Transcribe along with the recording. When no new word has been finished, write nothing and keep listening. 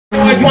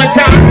noise one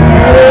time.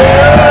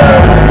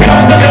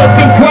 Y'all was a little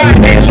too quiet,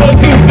 they a little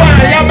too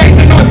fine. Y'all make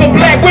some noise for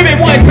black women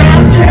one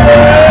time.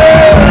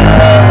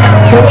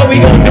 So what we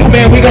gonna do,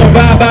 man? We gonna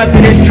vibe out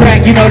to this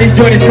track. You know, this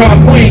joint is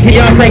called Queen. Can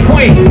y'all say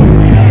Queen?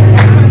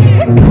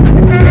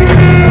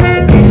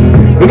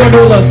 We're gonna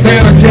do a little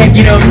sound check,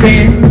 you know what I'm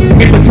saying?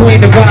 In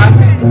between the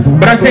vibes.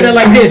 But I said it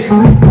like this.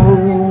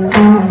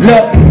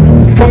 Look,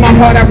 from my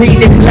heart I read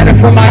this letter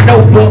from my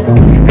notebook.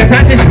 Cause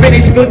I just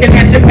finished looking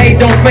at your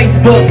page on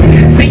Facebook.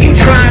 See you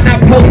trying to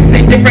post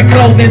in different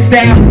clothing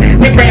styles,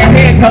 different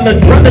hair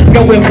colors, brothers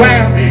going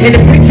wild. In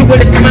the picture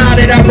with a smile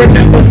that I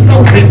remember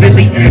so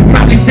vividly.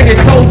 Probably should have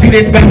told you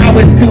this, but I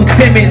was too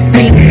timid,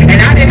 see. And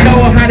I didn't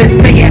know how to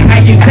say it, how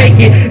you take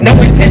it. No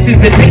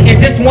intentions of dating,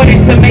 just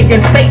wanted to make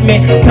a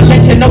statement to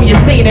let you know you're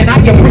seen. And I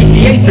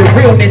appreciate your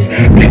realness,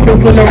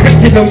 beautiful,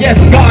 original. Yes,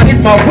 God is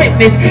my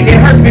witness. It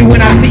hurts me when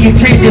I see you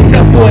change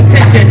yourself for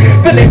attention.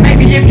 Feel it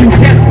maybe if you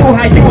just knew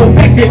how you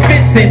affected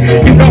Vincent.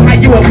 You know how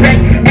you affect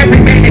every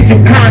man that you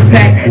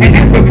contact. And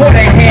that's before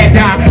they had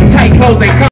tight clothes and